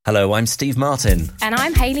Hello, I'm Steve Martin. And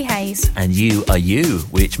I'm Hayley Hayes. And you are you,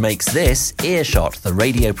 which makes this Earshot, the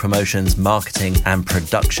radio promotions, marketing and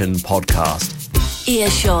production podcast.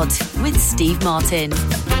 Earshot with Steve Martin.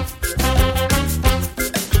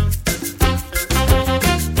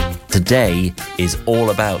 Today is all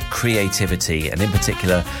about creativity, and in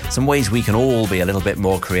particular, some ways we can all be a little bit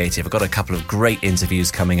more creative. I've got a couple of great interviews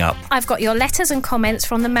coming up. I've got your letters and comments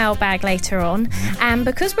from the mailbag later on, and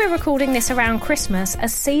because we're recording this around Christmas, a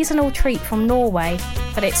seasonal treat from Norway,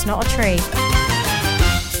 but it's not a tree.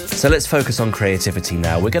 So let's focus on creativity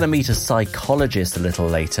now. We're going to meet a psychologist a little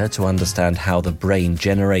later to understand how the brain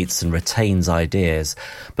generates and retains ideas.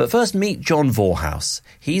 But first, meet John Vorhaus.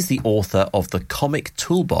 He's the author of The Comic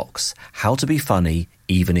Toolbox, How to Be Funny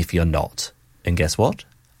Even If You're Not. And guess what?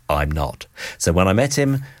 I'm not. So when I met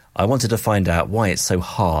him, I wanted to find out why it's so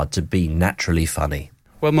hard to be naturally funny.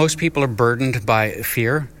 Well, most people are burdened by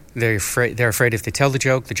fear. They're afraid if they tell the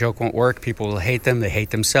joke won't work, people will hate them, they hate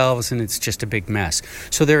themselves, and it's just a big mess.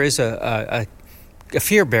 So there is a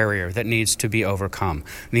fear barrier that needs to be overcome.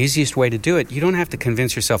 And the easiest way to do it, you don't have to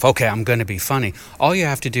convince yourself, okay, I'm going to be funny. All you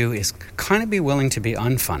have to do is kind of be willing to be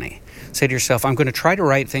unfunny. Say to yourself, I'm going to try to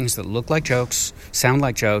write things that look like jokes, sound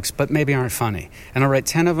like jokes, but maybe aren't funny. And I'll write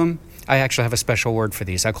 10 of them. I actually have a special word for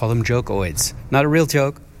these. I call them jokeoids. Not a real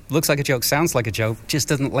joke. Looks like a joke, sounds like a joke, just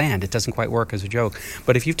doesn't land. It doesn't quite work as a joke.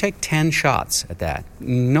 But if you take 10 shots at that,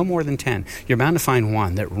 no more than 10, you're bound to find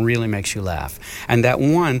one that really makes you laugh. And that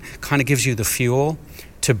one kind of gives you the fuel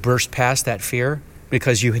to burst past that fear,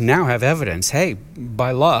 because you now have evidence. Hey,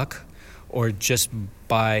 by luck, or just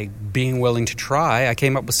by being willing to try, I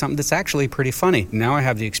came up with something that's actually pretty funny. Now I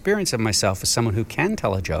have the experience of myself as someone who can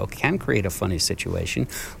tell a joke, can create a funny situation.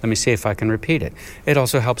 Let me see if I can repeat it. It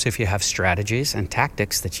also helps if you have strategies and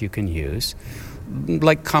tactics that you can use,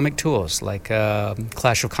 like comic tools, like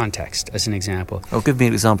Clash of Context, as an example. Oh, give me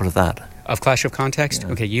an example of that. Of Clash of Context?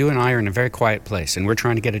 Yeah. Okay, you and I are in a very quiet place, and we're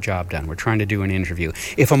trying to get a job done. We're trying to do an interview.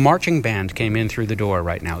 If a marching band came in through the door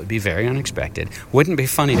right now, it would be very unexpected. Wouldn't be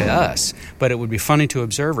funny to us, but it would be funny to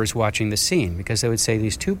observers watching the scene, because they would say,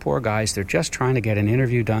 these two poor guys, they're just trying to get an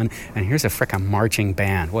interview done, and here's a frickin' marching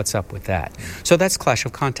band. What's up with that? So that's Clash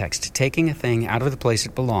of Context, taking a thing out of the place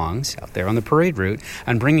it belongs, out there on the parade route,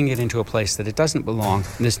 and bringing it into a place that it doesn't belong,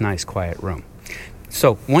 in this nice, quiet room.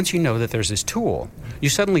 So once you know that there's this tool, you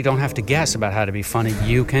suddenly don't have to guess about how to be funny.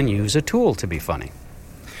 You can use a tool to be funny.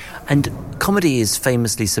 And comedy is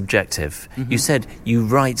famously subjective. Mm-hmm. You said you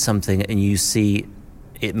write something and you see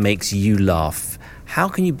it makes you laugh. How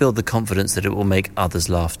can you build the confidence that it will make others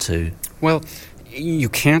laugh too? Well, you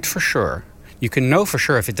can't for sure. You can know for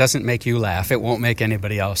sure if it doesn't make you laugh, it won't make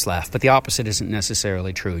anybody else laugh. But the opposite isn't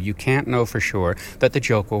necessarily true. You can't know for sure that the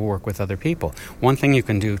joke will work with other people. One thing you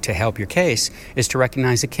can do to help your case is to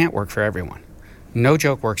recognize it can't work for everyone. No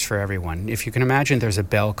joke works for everyone. If you can imagine, there's a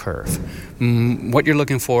bell curve. What you're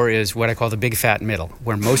looking for is what I call the big fat middle,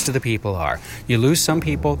 where most of the people are. You lose some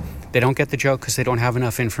people, they don't get the joke because they don't have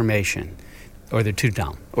enough information, or they're too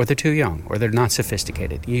dumb, or they're too young, or they're not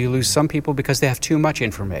sophisticated. You lose some people because they have too much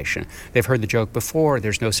information. They've heard the joke before,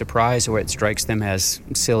 there's no surprise, or it strikes them as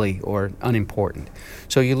silly or unimportant.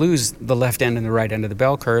 So you lose the left end and the right end of the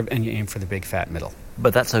bell curve, and you aim for the big fat middle.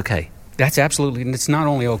 But that's okay. That's absolutely, and it's not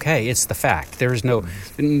only okay, it's the fact. There is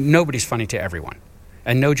nobody's funny to everyone,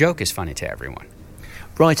 and no joke is funny to everyone.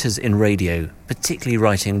 Writers in radio, particularly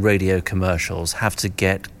writing radio commercials, have to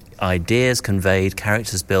get ideas conveyed,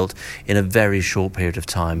 characters built in a very short period of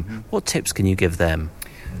time. Mm-hmm. What tips can you give them?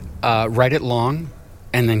 Write it long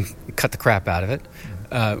and then cut the crap out of it.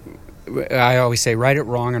 I always say write it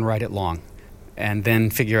wrong and write it long, and then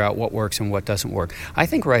figure out what works and what doesn't work. I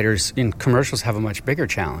think writers in commercials have a much bigger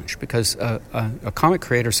challenge, because a comic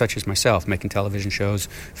creator such as myself, making television shows,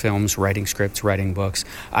 films, writing scripts, writing books,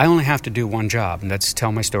 I only have to do one job, and that's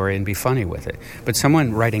tell my story and be funny with it. But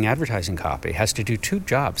someone writing advertising copy has to do two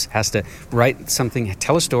jobs, has to write something,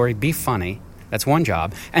 tell a story, be funny, that's one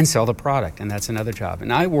job, and sell the product, and that's another job.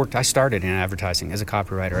 And I started in advertising as a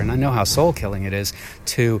copywriter, and I know how soul-killing it is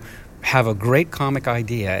to have a great comic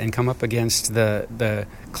idea and come up against the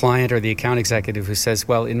client or the account executive who says,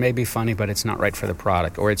 well, it may be funny, but it's not right for the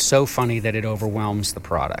product, or it's so funny that it overwhelms the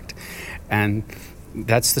product. And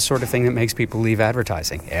that's the sort of thing that makes people leave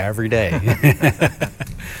advertising every day.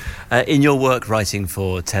 In your work writing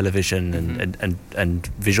for television and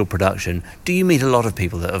visual production, do you meet a lot of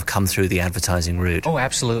people that have come through the advertising route? Oh,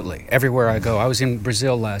 absolutely. Everywhere I go. I was in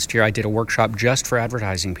Brazil last year. I did a workshop just for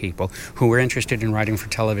advertising people who were interested in writing for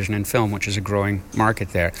television and film, which is a growing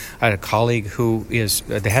market there. I had a colleague who is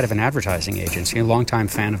the head of an advertising agency, a longtime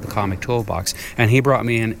fan of the Comic Toolbox, and he brought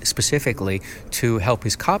me in specifically to help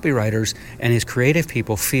his copywriters and his creative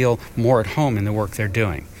people feel more at home in the work they're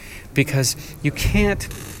doing. Because you can't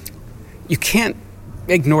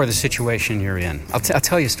ignore the situation you're in. I'll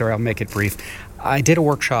tell you a story. I'll make it brief. I did a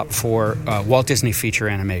workshop for Walt Disney Feature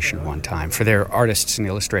Animation one time for their artists and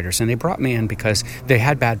illustrators, and they brought me in because they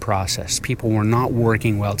had bad process. People were not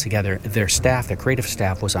working well together. Their creative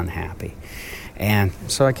staff was unhappy. And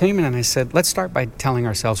so I came in and I said, let's start by telling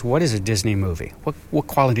ourselves, what is a Disney movie? What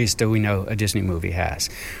qualities do we know a Disney movie has?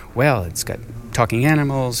 Well, it's got talking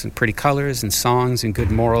animals and pretty colors and songs and good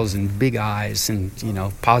morals and big eyes and,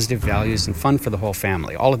 positive values and fun for the whole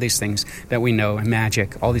family. All of these things that we know, and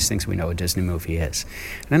magic, all these things we know a Disney movie is.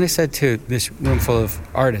 And then I said to this room full of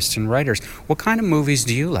artists and writers, what kind of movies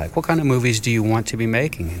do you like? What kind of movies do you want to be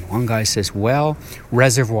making? And one guy says, well,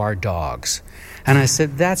 Reservoir Dogs. And I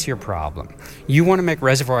said, that's your problem. You want to make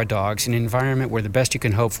Reservoir Dogs in an environment where the best you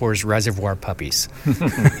can hope for is reservoir puppies.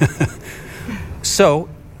 So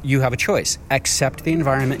you have a choice. Accept the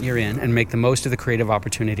environment you're in and make the most of the creative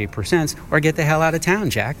opportunity it presents, or get the hell out of town,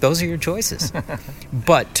 Jack. Those are your choices.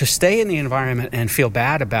 But to stay in the environment and feel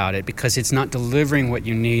bad about it because it's not delivering what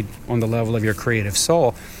you need on the level of your creative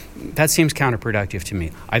soul, that seems counterproductive to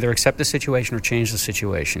me. Either accept the situation or change the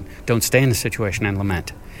situation. Don't stay in the situation and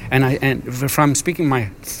lament. And from speaking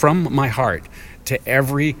from my heart to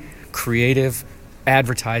every creative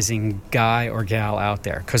advertising guy or gal out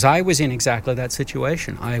there, because I was in exactly that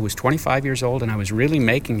situation. I was 25 years old and I was really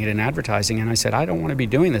making it in advertising, and I said, I don't want to be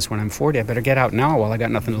doing this when I'm 40. I better get out now while I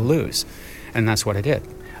got nothing to lose. And that's what I did.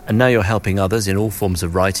 And now you're helping others in all forms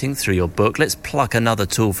of writing through your book. Let's pluck another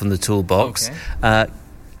tool from the toolbox. Okay.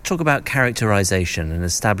 Talk about characterization and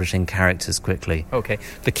establishing characters quickly. Okay.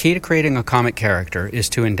 The key to creating a comic character is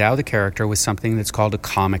to endow the character with something that's called a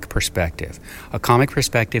comic perspective. A comic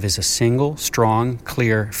perspective is a single, strong,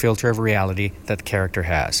 clear filter of reality that the character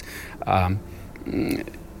has.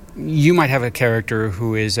 You might have a character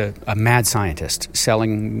who is a mad scientist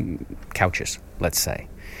selling couches, let's say.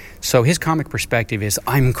 So his comic perspective is,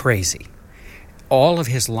 I'm crazy. All of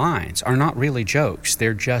his lines are not really jokes.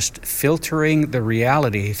 They're just filtering the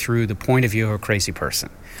reality through the point of view of a crazy person.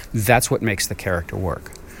 That's what makes the character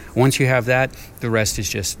work. Once you have that, the rest is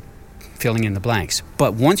just filling in the blanks.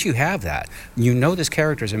 But once you have that, you know this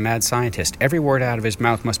character is a mad scientist. Every word out of his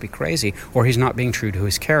mouth must be crazy, or he's not being true to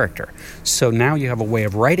his character. So now you have a way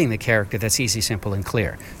of writing the character that's easy, simple, and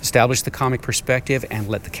clear. Establish the comic perspective and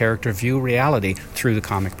let the character view reality through the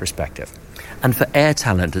comic perspective. And for air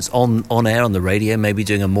talent that's on air on the radio, maybe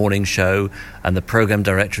doing a morning show, and the program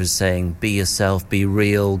director is saying, be yourself, be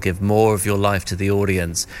real, give more of your life to the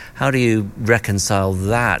audience. How do you reconcile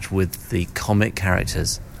that with the comic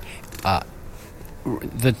characters?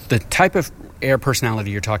 The type of air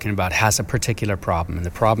personality you're talking about has a particular problem, and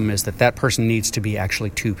the problem is that person needs to be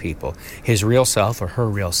actually two people, his real self or her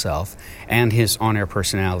real self and his on-air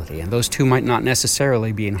personality, and those two might not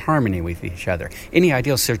necessarily be in harmony with each other. In the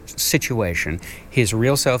ideal situation, his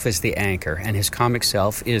real self is the anchor and his comic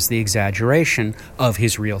self is the exaggeration of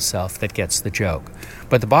his real self that gets the joke.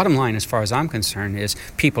 But the bottom line, as far as I'm concerned, is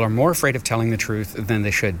people are more afraid of telling the truth than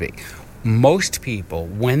they should be. Most people,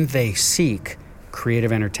 when they seek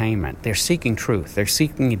creative entertainment, they're seeking truth. They're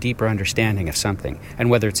seeking a deeper understanding of something. And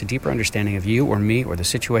whether it's a deeper understanding of you or me or the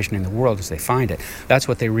situation in the world as they find it, that's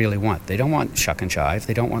what they really want. They don't want shuck and jive.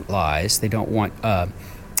 They don't want lies. They don't want a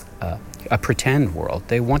pretend world.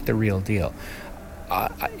 They want the real deal.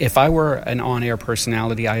 If I were an on-air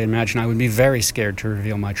personality, I imagine I would be very scared to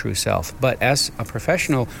reveal my true self. But as a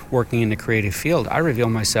professional working in the creative field, I reveal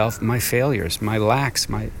myself, my failures, my lacks,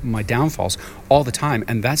 my downfalls all the time.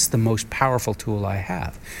 And that's the most powerful tool I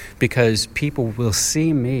have, because people will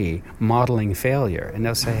see me modeling failure and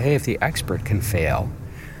they'll say, hey, if the expert can fail,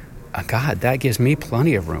 God, that gives me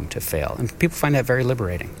plenty of room to fail. And people find that very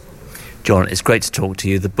liberating. John, it's great to talk to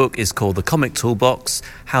you. The book is called The Comic Toolbox,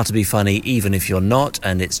 How to Be Funny Even If You're Not,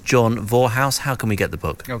 and it's John Vorhaus. How can we get the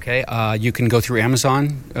book? Okay, you can go through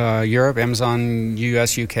Amazon Europe, Amazon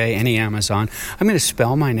US, UK, any Amazon. I'm going to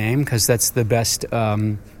spell my name because that's the best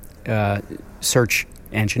search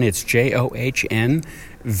engine. It's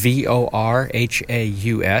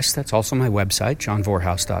JOHNVORHAUS. That's also my website,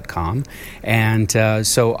 johnvorhaus.com. And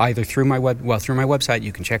so either through my website,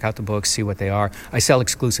 you can check out the books, see what they are. I sell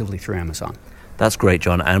exclusively through Amazon. That's great,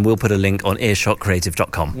 John. And we'll put a link on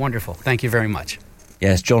earshotcreative.com. Wonderful. Thank you very much.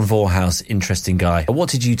 Yes, John Vorhaus, interesting guy. What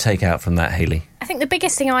did you take out from that, Hayley? I think the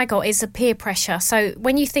biggest thing I got is the peer pressure. So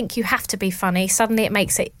when you think you have to be funny, suddenly it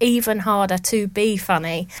makes it even harder to be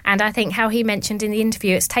funny. And I think how he mentioned in the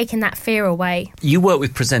interview, it's taken that fear away. You work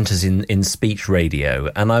with presenters in speech radio,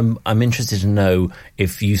 and I'm interested to know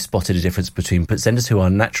if you spotted a difference between presenters who are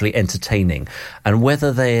naturally entertaining and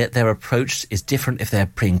whether their approach is different if they're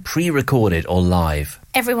being pre-recorded or live.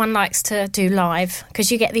 Everyone likes to do live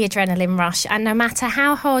because you get the adrenaline rush, and no matter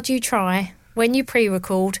how hard you try, when you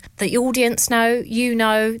pre-record, the audience know, you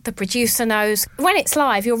know, the producer knows. When it's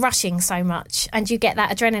live, you're rushing so much and you get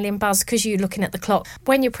that adrenaline buzz because you're looking at the clock.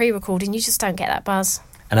 When you're pre-recording, you just don't get that buzz.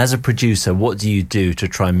 And as a producer, what do you do to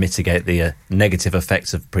try and mitigate the negative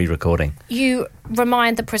effects of pre-recording? You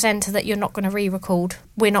remind the presenter that you're not going to re-record.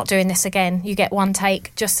 We're not doing this again. You get one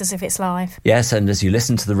take, just as if it's live. Yes, and as you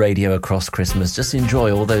listen to the radio across Christmas, just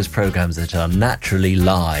enjoy all those programmes that are naturally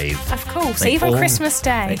live. Of course, even Christmas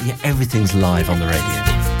Day. Yeah, everything's live on the radio.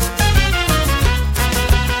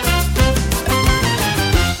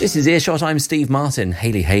 This is Earshot. I'm Steve Martin.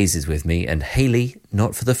 Hayley Hayes is with me. And Hayley,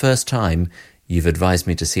 not for the first time, you've advised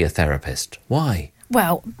me to see a therapist. Why?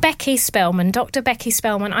 Well, Becky Spelman, Dr. Becky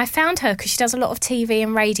Spelman, I found her because she does a lot of TV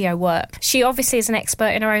and radio work. She obviously is an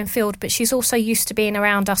expert in her own field, but she's also used to being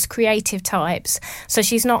around us creative types. So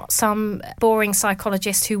she's not some boring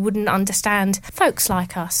psychologist who wouldn't understand folks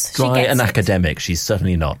like us. Dry and academic, she's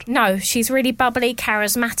certainly not. No, she's really bubbly,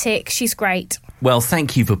 charismatic, she's great. Well,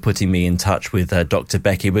 thank you for putting me in touch with Dr.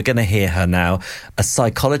 Becky. We're going to hear her now, a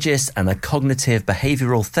psychologist and a cognitive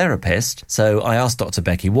behavioural therapist. So I asked Dr.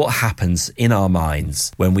 Becky, what happens in our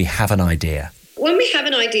minds when we have an idea? When we have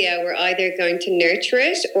an idea, we're either going to nurture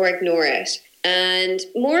it or ignore it. And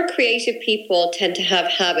more creative people tend to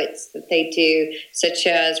have habits that they do, such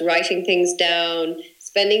as writing things down,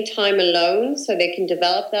 spending time alone so they can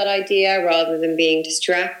develop that idea rather than being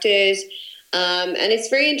distracted. And it's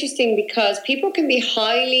very interesting because people can be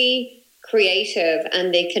highly creative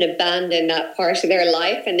and they can abandon that part of their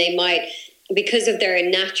life, and they might, because of their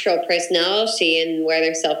natural personality and where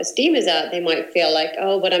their self-esteem is at, they might feel like,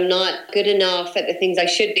 oh, but I'm not good enough at the things I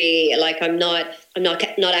should be, like I'm not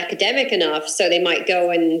academic enough. So they might go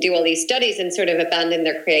and do all these studies and sort of abandon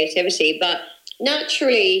their creativity. But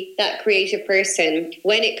naturally, that creative person,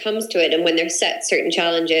 when it comes to it and when they're set certain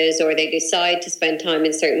challenges or they decide to spend time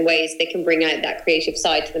in certain ways, they can bring out that creative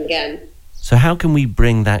side to them again. So how can we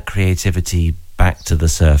bring that creativity back to the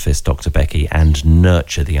surface, Dr. Becky, and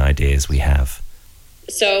nurture the ideas we have?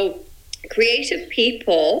 So creative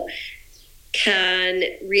people can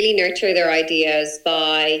really nurture their ideas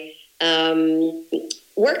by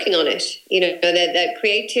working on it. You know, that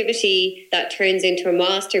creativity that turns into a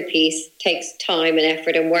masterpiece takes time and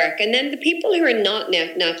effort and work. And then the people who are not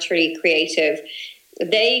naturally creative,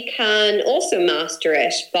 they can also master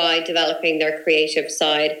it by developing their creative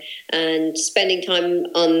side and spending time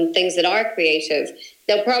on things that are creative.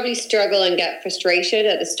 They'll probably struggle and get frustrated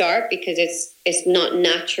at the start because it's not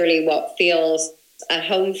naturally what feels at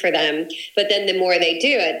home for them. But then the more they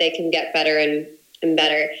do it, they can get better and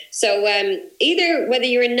better. So either whether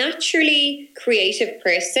you're a naturally creative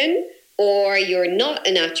person or you're not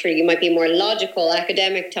a naturally, you might be a more logical,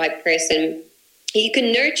 academic type person, you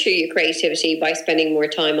can nurture your creativity by spending more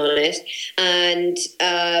time on it and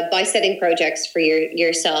by setting projects for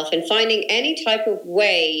yourself and finding any type of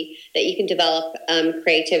way that you can develop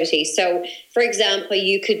creativity. So, for example,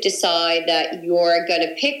 you could decide that you're going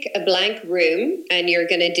to pick a blank room and you're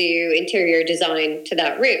going to do interior design to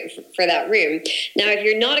that room, for that room. Now, if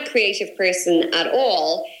you're not a creative person at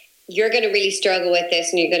all, you're going to really struggle with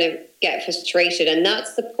this and you're going to get frustrated. And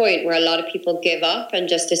that's the point where a lot of people give up and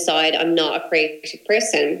just decide, I'm not a creative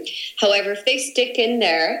person. However, if they stick in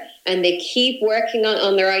there and they keep working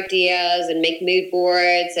on their ideas and make mood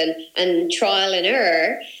boards and trial and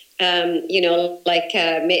error,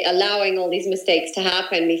 allowing all these mistakes to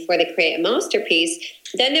happen before they create a masterpiece,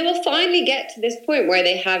 then they will finally get to this point where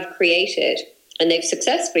they have created and they've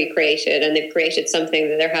successfully created and they've created something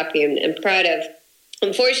that they're happy and proud of.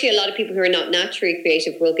 Unfortunately, a lot of people who are not naturally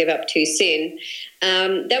creative will give up too soon.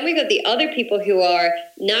 Then we've got the other people who are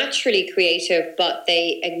naturally creative, but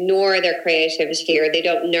they ignore their creativity or they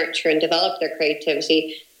don't nurture and develop their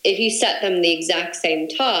creativity. If you set them the exact same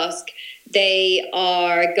task, they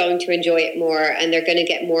are going to enjoy it more and they're going to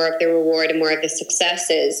get more of the reward and more of the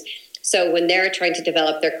successes. So when they're trying to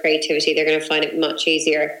develop their creativity, they're going to find it much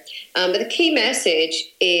easier. But the key message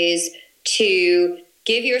is to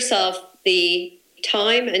give yourself the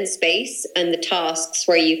time and space and the tasks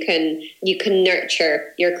where you can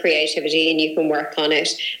nurture your creativity and you can work on it.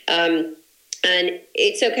 And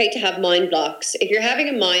it's okay to have mind blocks. If you're having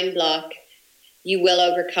a mind block, you will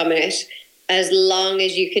overcome it, as long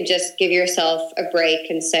as you can just give yourself a break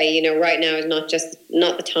and say, right now is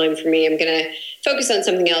not the time for me. I'm going to focus on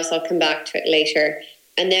something else. I'll come back to it later.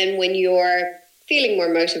 And then when you're feeling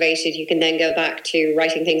more motivated, you can then go back to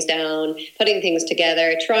writing things down, putting things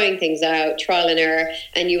together, trying things out, trial and error,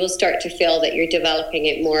 and you will start to feel that you're developing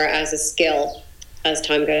it more as a skill as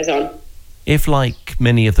time goes on. If, like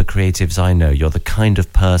many of the creatives I know, you're the kind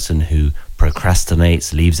of person who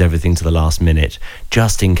procrastinates, leaves everything to the last minute,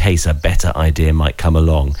 just in case a better idea might come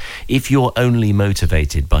along, if you're only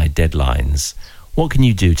motivated by deadlines, what can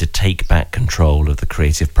you do to take back control of the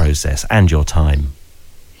creative process and your time?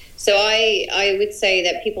 So I would say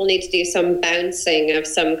that people need to do some bouncing of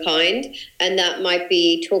some kind, and that might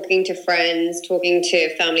be talking to friends, talking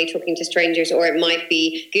to family, talking to strangers, or it might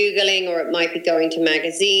be Googling, or it might be going to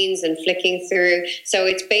magazines and flicking through. So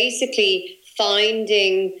it's basically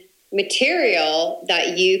finding material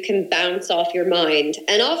that you can bounce off your mind.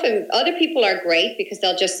 And often other people are great because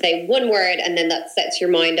they'll just say one word and then that sets your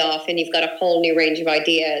mind off and you've got a whole new range of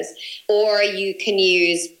ideas. Or you can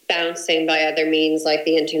use bouncing by other means like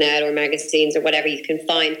the internet or magazines or whatever you can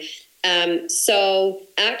find. So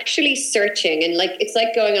actually searching, and it's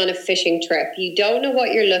like going on a fishing trip. You don't know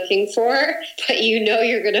what you're looking for, but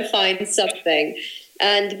you're going to find something.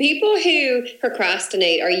 And people who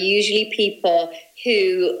procrastinate are usually people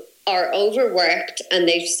who are overworked and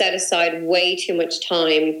they've set aside way too much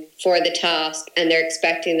time for the task and they're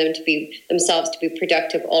expecting themselves to be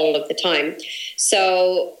productive all of the time.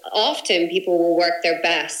 So often people will work their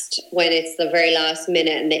best when it's the very last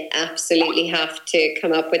minute and they absolutely have to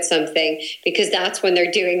come up with something, because that's when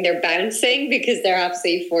they're doing their bouncing, because they're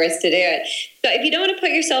absolutely forced to do it. But if you don't want to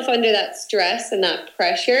put yourself under that stress and that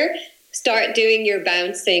pressure, start doing your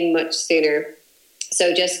bouncing much sooner.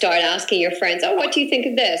 So just start asking your friends, what do you think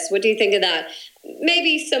of this? What do you think of that?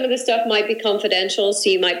 Maybe some of the stuff might be confidential, so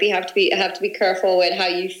you might have to be careful with how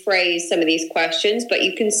you phrase some of these questions, but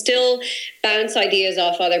you can still bounce ideas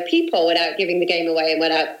off other people without giving the game away and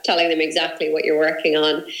without telling them exactly what you're working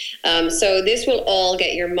on. So this will all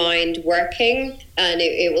get your mind working, and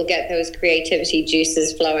it will get those creativity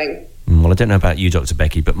juices flowing. Well, I don't know about you, Dr.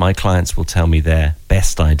 Becky, but my clients will tell me their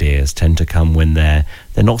best ideas tend to come when they're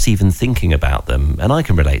not even thinking about them. And I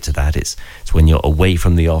can relate to that. It's when you're away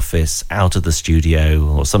from the office, out of the studio,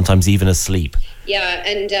 or sometimes even asleep. Yeah,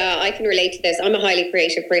 and I can relate to this. I'm a highly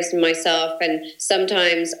creative person myself, and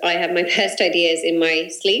sometimes I have my best ideas in my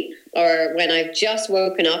sleep or when I've just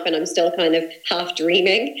woken up and I'm still kind of half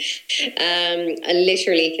dreaming. And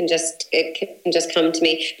literally it can just come to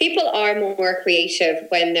me. People are more creative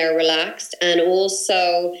when they're relaxed, and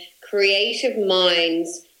also creative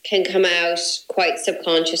minds can come out quite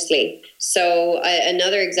subconsciously. So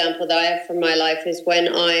another example that I have from my life is when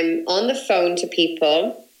I'm on the phone to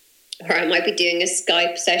people, or I might be doing a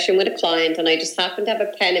Skype session with a client and I just happen to have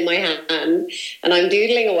a pen in my hand and I'm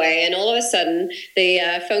doodling away, and all of a sudden the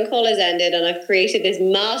phone call has ended and I've created this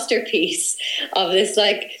masterpiece of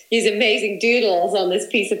these amazing doodles on this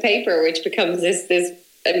piece of paper, which becomes this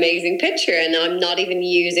amazing picture, and I'm not even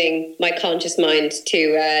using my conscious mind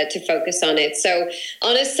to focus on it. So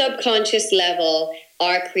on a subconscious level,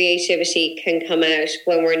 our creativity can come out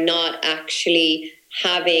when we're not actually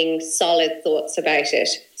having solid thoughts about it.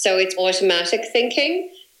 So it's automatic thinking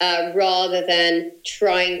rather than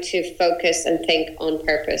trying to focus and think on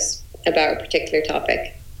purpose about a particular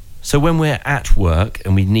topic. So when we're at work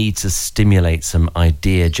and we need to stimulate some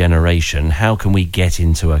idea generation, how can we get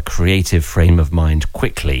into a creative frame of mind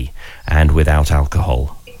quickly and without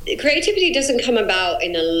alcohol? Creativity doesn't come about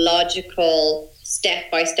in a logical,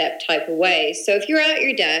 step-by-step type of way. So if you're at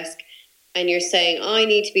your desk and you're saying, I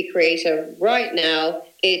need to be creative right now,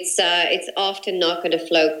 it's often not going to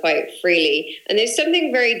flow quite freely. And there's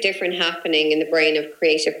something very different happening in the brain of a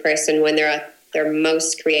creative person when they're at their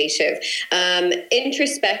most creative.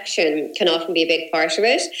 Introspection can often be a big part of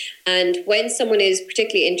it. And when someone is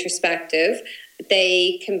particularly introspective,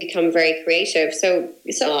 they can become very creative. So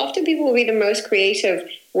often people will be the most creative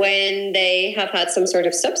when they have had some sort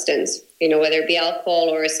of substance, whether it be alcohol,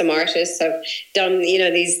 or some artists have done,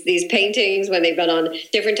 these paintings when they've been on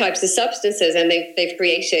different types of substances and they've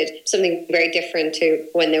created something very different to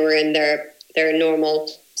when they were in their normal,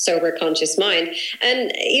 sober, conscious mind.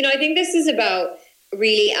 And, I think this is about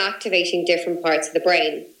really activating different parts of the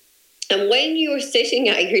brain. And when you're sitting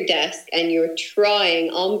at your desk and you're trying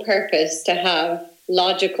on purpose to have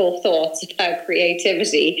logical thoughts about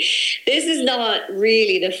creativity, this is not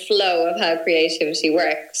really the flow of how creativity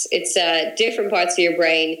works. It's different parts of your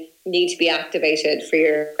brain need to be activated for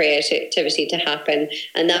your creativity to happen.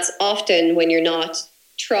 And that's often when you're not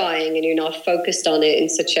trying and you're not focused on it in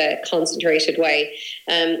such a concentrated way.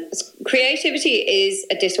 Creativity is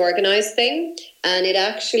a disorganized thing, and it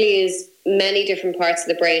actually is many different parts of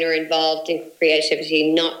the brain are involved in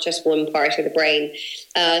creativity, not just one part of the brain.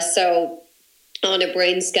 So on a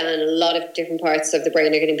brain scan, a lot of different parts of the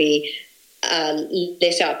brain are going to be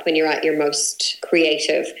lit up when you're at your most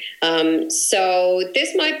creative. So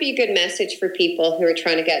this might be a good message for people who are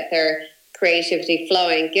trying to get their creativity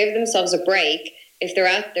flowing. Give themselves a break. If they're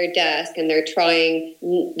at their desk and they're trying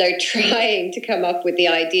to come up with the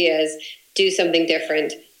ideas, do something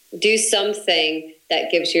different. Do something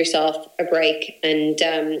that gives yourself a break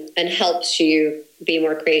and helps you be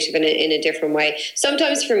more creative in a different way.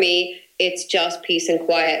 Sometimes for me, it's just peace and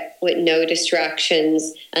quiet with no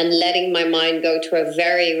distractions and letting my mind go to a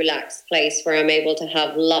very relaxed place where I'm able to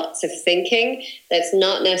have lots of thinking that's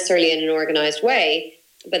not necessarily in an organized way.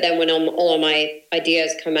 But then when all my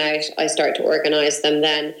ideas come out, I start to organize them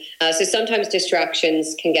then. So sometimes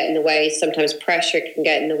distractions can get in the way. Sometimes pressure can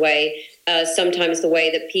get in the way. Sometimes the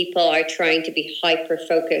way that people are trying to be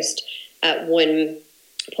hyper-focused at one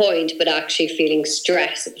point, but actually feeling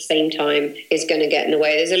stress at the same time is going to get in the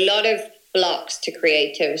way. There's a lot of blocks to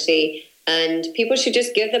creativity, and people should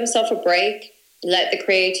just give themselves a break, let the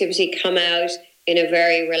creativity come out in a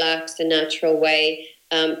very relaxed and natural way.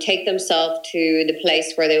 Take themselves to the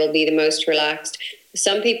place where they will be the most relaxed.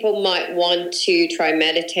 Some people might want to try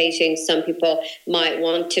meditating. Some people might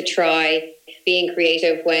want to try being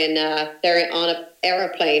creative when they're on an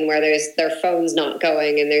airplane where their phone's not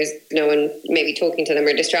going and there's no one maybe talking to them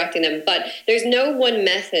or distracting them. But there's no one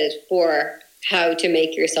method for how to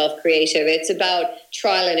make yourself creative. It's about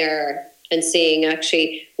trial and error and seeing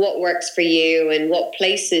actually what works for you and what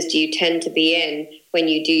places do you tend to be in when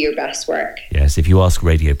you do your best work. Yes, if you ask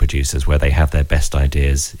radio producers where they have their best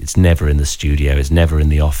ideas, it's never in the studio, it's never in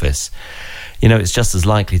the office. You know, it's just as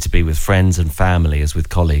likely to be with friends and family as with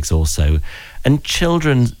colleagues also. And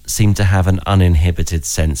children seem to have an uninhibited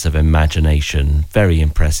sense of imagination, very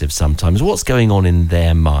impressive sometimes. What's going on in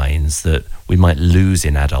their minds that we might lose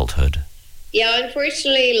in adulthood? Yeah,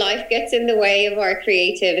 unfortunately, life gets in the way of our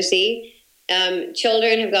creativity.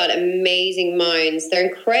 Children have got amazing minds. They're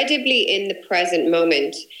incredibly in the present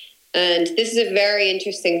moment. And this is a very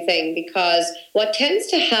interesting thing because what tends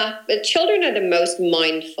to happen, children are the most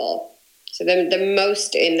mindful. So they're the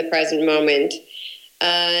most in the present moment.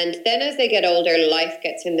 And then as they get older, life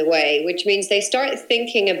gets in the way, which means they start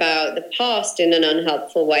thinking about the past in an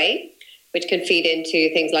unhelpful way, which can feed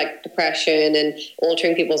into things like depression and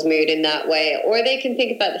altering people's mood in that way. Or they can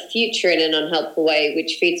think about the future in an unhelpful way,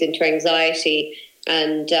 which feeds into anxiety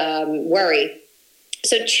and worry.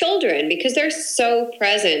 So children, because they're so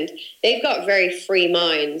present, they've got very free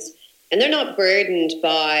minds. And they're not burdened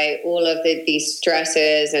by all of these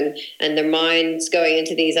stresses and their minds going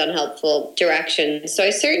into these unhelpful directions. So I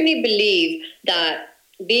certainly believe that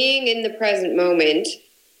being in the present moment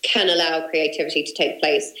can allow creativity to take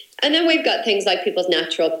place. And then we've got things like people's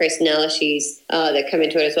natural personalities that come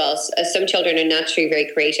into it as well. Some children are naturally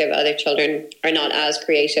very creative, other children are not as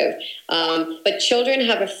creative. But children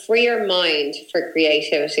have a freer mind for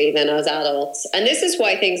creativity than us adults. And this is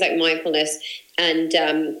why things like mindfulness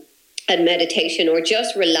and meditation or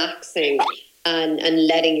just relaxing and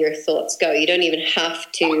letting your thoughts go. You don't even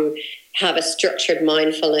have to have a structured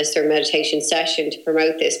mindfulness or meditation session to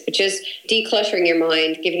promote this, but just decluttering your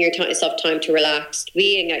mind, giving yourself time to relax,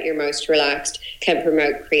 being at your most relaxed can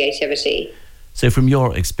promote creativity. So from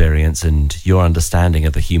your experience and your understanding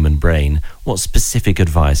of the human brain, what specific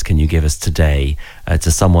advice can you give us today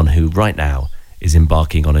to someone who right now is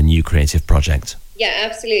embarking on a new creative project? Yeah,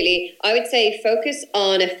 absolutely. I would say focus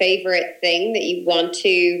on a favorite thing that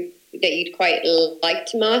you'd quite like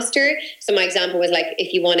to master. So my example was like,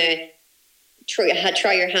 if you want to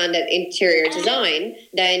try your hand at interior design,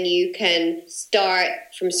 then you can start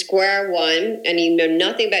from square one and you know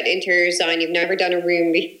nothing about interior design. You've never done a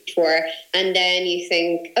room before. And then you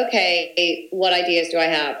think, okay, what ideas do I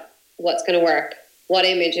have? What's going to work? What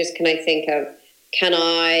images can I think of? Can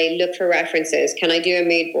I look for references? Can I do a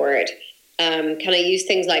mood board? Can I use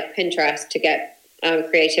things like Pinterest to get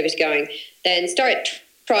creativity going? Then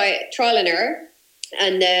trial and error.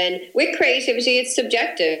 And then with creativity, it's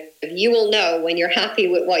subjective. You will know when you're happy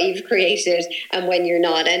with what you've created and when you're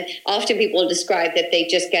not. And often people describe that they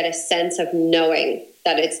just get a sense of knowing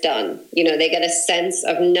that it's done. You know, they get a sense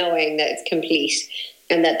of knowing that it's complete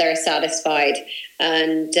and that they're satisfied.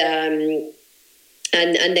 And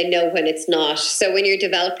and they know when it's not. So when you're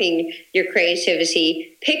developing your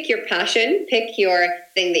creativity, pick your passion, pick your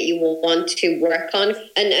thing that you will want to work on,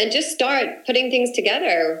 and just start putting things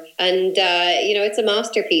together. And, it's a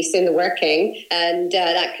masterpiece in the working, and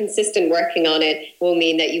that consistent working on it will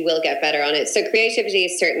mean that you will get better on it. So creativity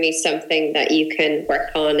is certainly something that you can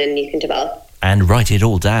work on and you can develop. And write it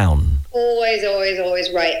all down. Always, always,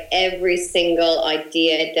 always write every single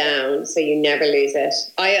idea down so you never lose it.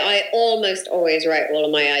 I almost always write all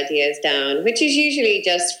of my ideas down, which is usually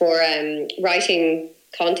just for writing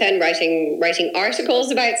content, writing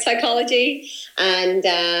articles about psychology, and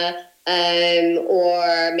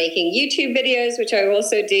or making YouTube videos, which I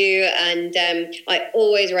also do. And I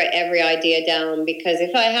always write every idea down, because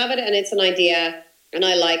if I have it and it's an idea and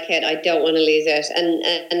I like it, I don't want to lose it.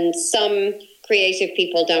 And some creative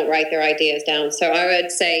people don't write their ideas down. So I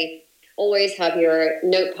would say always have your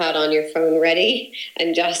notepad on your phone ready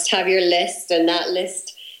and just have your list, and that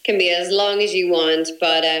list can be as long as you want.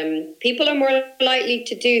 But people are more likely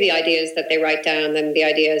to do the ideas that they write down than the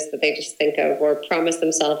ideas that they just think of or promise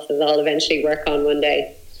themselves that they'll eventually work on one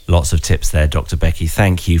day. Lots of tips there, Dr. Becky.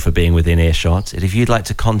 Thank you for being within earshot. And if you'd like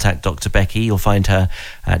to contact Dr. Becky, you'll find her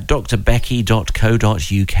at drbecky.co.uk.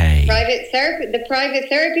 The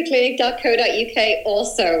privatetherapyclinic.co.uk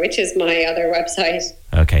also, which is my other website.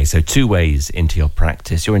 Okay, so 2 ways into your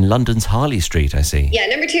practice. You're in London's Harley Street, I see. Yeah,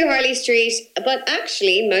 number 2 Harley Street. But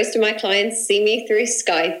actually, most of my clients see me through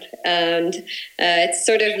Skype, and it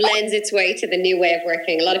sort of lends its way to the new way of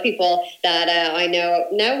working. A lot of people that I know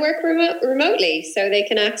now work remotely, so they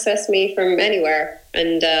can access me from anywhere.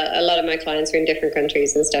 And a lot of my clients are in different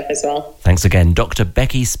countries and stuff as well. Thanks again, Dr.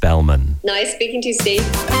 Becky Spelman. Nice speaking to you, Steve.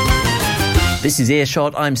 This is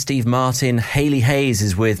Earshot. I'm Steve Martin. Hayley Hayes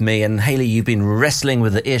is with me. And Hayley, you've been wrestling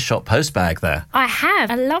with the Earshot postbag there. I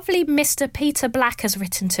have. A lovely Mr. Peter Black has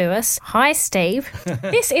written to us. Hi, Steve.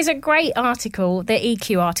 This is a great article, the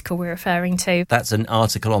EQ article we're referring to. That's an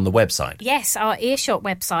article on the website. Yes, our Earshot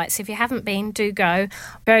website. So if you haven't been, do go.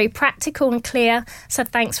 Very practical and clear, so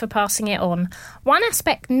thanks for passing it on. One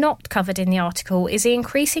aspect not covered in the article is the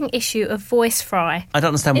increasing issue of voice fry. I don't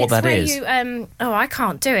understand what that is. I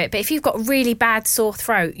can't do it, but if you've got really bad sore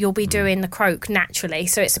throat, you'll be doing the croak naturally.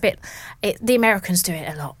 So it's the Americans do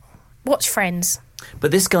it a lot. Watch Friends.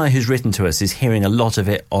 But this guy who's written to us is hearing a lot of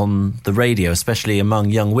it on the radio, especially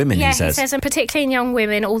among young women, he says. Yeah, he says, and particularly in young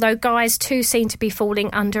women, although guys too seem to be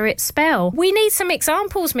falling under its spell. We need some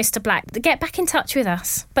examples, Mr. Black. Get back in touch with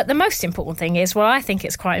us. But the most important thing is, well, I think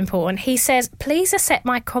it's quite important, he says, please accept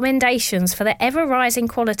my commendations for the ever-rising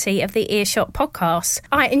quality of the Earshot podcast.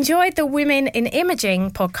 I enjoyed the Women in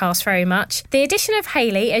Imaging podcast very much. The addition of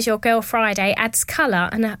Hayley as your Girl Friday adds colour,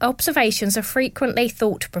 and her observations are frequently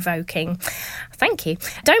thought-provoking. Thank you.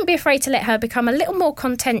 Don't be afraid to let her become a little more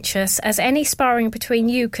contentious, as any sparring between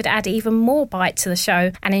you could add even more bite to the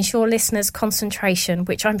show and ensure listeners' concentration,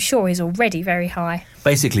 which I'm sure is already very high.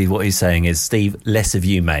 Basically, what he's saying is, Steve, less of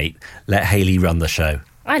you, mate. Let Hayley run the show.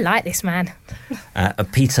 I like this man.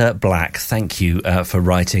 Peter Black, thank you for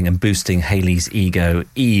writing and boosting Hayley's ego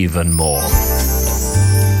even more.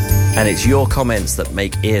 And it's your comments that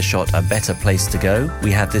make Earshot a better place to go.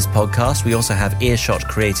 We have this podcast. We also have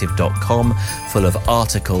earshotcreative.com, full of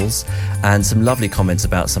articles and some lovely comments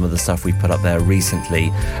about some of the stuff we've put up there recently.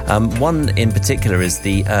 One in particular is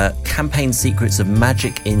the campaign secrets of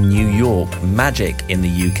magic in New York. Magic in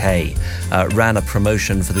the UK ran a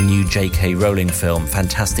promotion for the new J.K. Rowling film,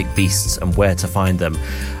 Fantastic Beasts and Where to Find Them.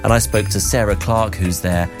 And I spoke to Sarah Clark, who's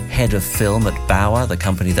their head of film at Bauer, the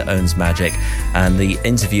company that owns Magic. And the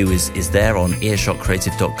interview is there on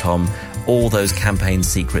earshotcreative.com. All those campaign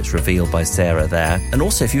secrets revealed by Sarah there. And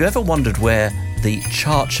also, if you ever wondered where the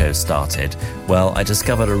chart show started, well, I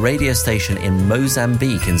discovered a radio station in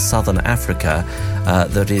Mozambique in southern Africa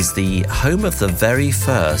that is the home of the very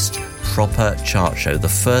first proper chart show, the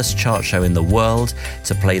first chart show in the world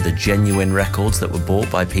to play the genuine records that were bought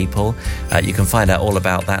by people. You can find out all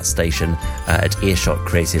about that station at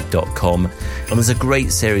earshotcreative.com. And there's a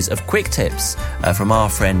great series of quick tips from our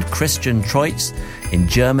friend Christian Treutz in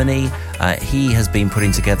Germany. He has been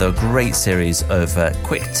putting together a great series of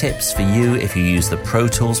quick tips for you if you use the Pro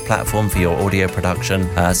Tools platform for your audio production.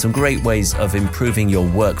 Some great ways of improving your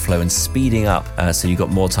workflow and speeding up so you've got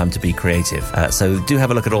more time to be creative. So do have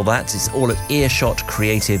a look at all that. It's all at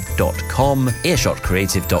earshotcreative.com,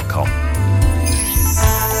 earshotcreative.com.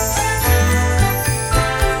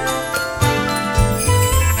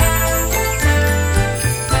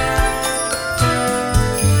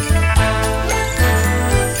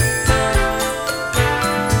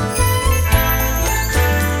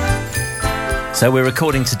 So we're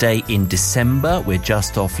recording today in December. We're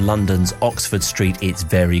just off London's Oxford Street. It's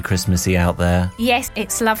very Christmassy out there. Yes,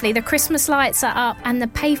 it's lovely. The Christmas lights are up and the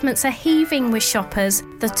pavements are heaving with shoppers.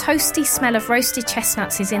 The toasty smell of roasted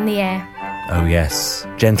chestnuts is in the air. Oh yes,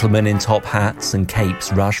 gentlemen in top hats and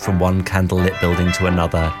capes rush from one candlelit building to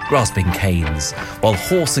another, grasping canes, while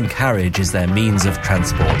horse and carriage is their means of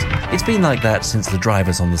transport. It's been like that since the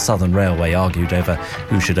drivers on the Southern Railway argued over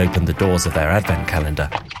who should open the doors of their advent calendar.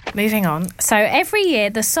 Moving on. So every year,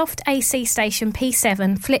 the soft AC station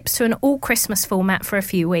P7 flips to an all-Christmas format for a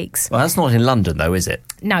few weeks. Well, that's not in London though, is it?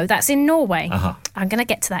 No, that's in Norway. Uh-huh. I'm going to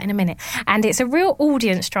get to that in a minute. And it's a real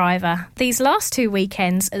audience driver. These last 2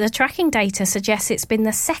 weekends, the tracking data suggests it's been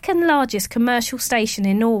the second largest commercial station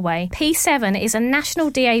in Norway. P7 is a national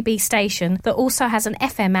DAB station that also has an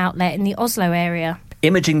FM outlet in the Oslo area.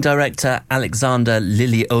 Imaging director Alexander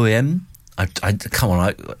Liljeoem. Come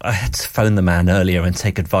on, I had to phone the man earlier and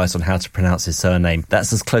take advice on how to pronounce his surname.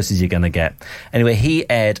 That's as close as you're going to get. Anyway, he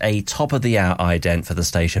aired a top-of-the-hour ident for the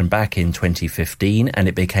station back in 2015, and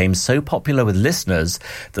it became so popular with listeners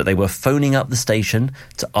that they were phoning up the station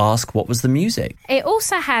to ask what was the music. It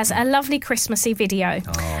also has a lovely Christmassy video.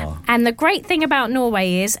 Oh. And the great thing about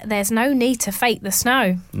Norway is there's no need to fake the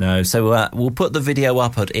snow. No, so we'll put the video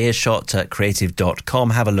up at earshot.creative.com.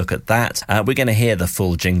 Have a look at that. We're going to hear the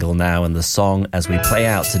full jingle now and the song as we play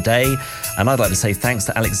out today. And I'd like to say thanks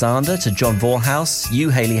to Alexander, to John Vorhaus, you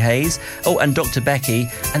Hayley Hayes, and Dr. Becky,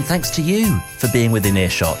 and thanks to you for being within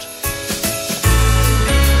earshot.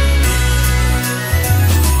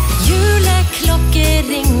 Juleklokker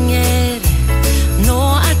ringer,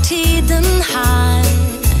 nå tiden her.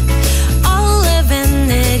 Alle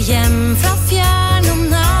venner hjem fra fjern og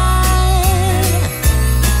nær.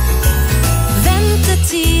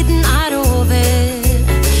 Ventetiden over.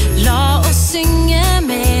 La oss synge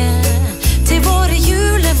med til våre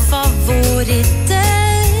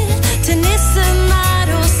julefavoritter, til nissen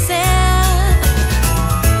å se.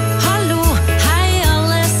 Hallo, hei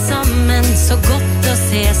alle sammen, så godt å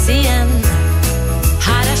ses igjen.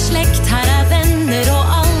 Her slekt, her venner og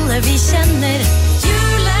alle vi kjenner.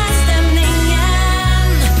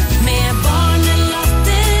 Julestemningen med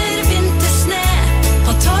barnelatter, vintersne.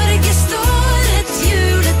 På torget står et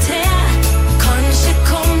julete. Kanskje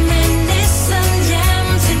kommer nissen hjem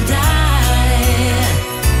til deg.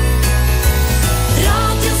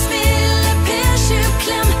 Radio spiller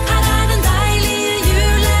P7-klem. Her den deilige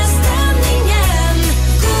julestemningen.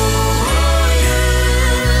 God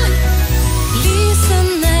jul!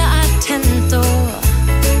 Lysene tent og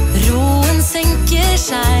roen senker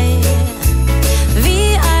seg. Vi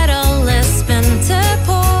alle spente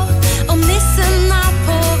på om nissen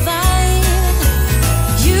på vei.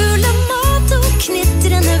 Julemat og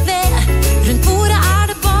knitrende ved. Rundt bordet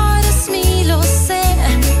det bare smil og se.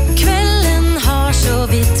 Kvelden har så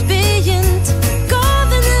vidt begynt.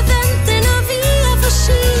 Gavene venter når vi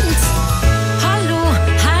forsynt. Hallo,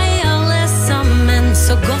 hei alle sammen,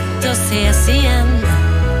 så godt å ses igjen.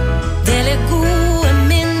 Dele gode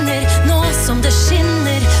minner, nå som det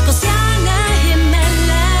skinner på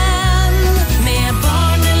stjernehimmelen. Med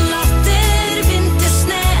barnelatter,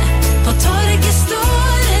 vintersne. På torget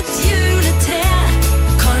står et julete.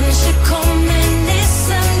 Kanskje kommer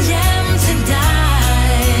nissen hjem til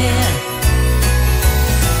deg.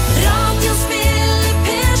 Radio spiller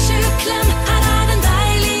P7-klem. Her den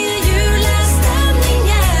deilige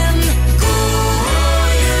julestemningen. God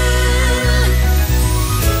jul!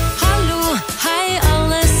 Hallo, hei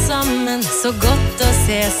alle sammen, så godt å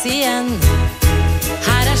ses igjen.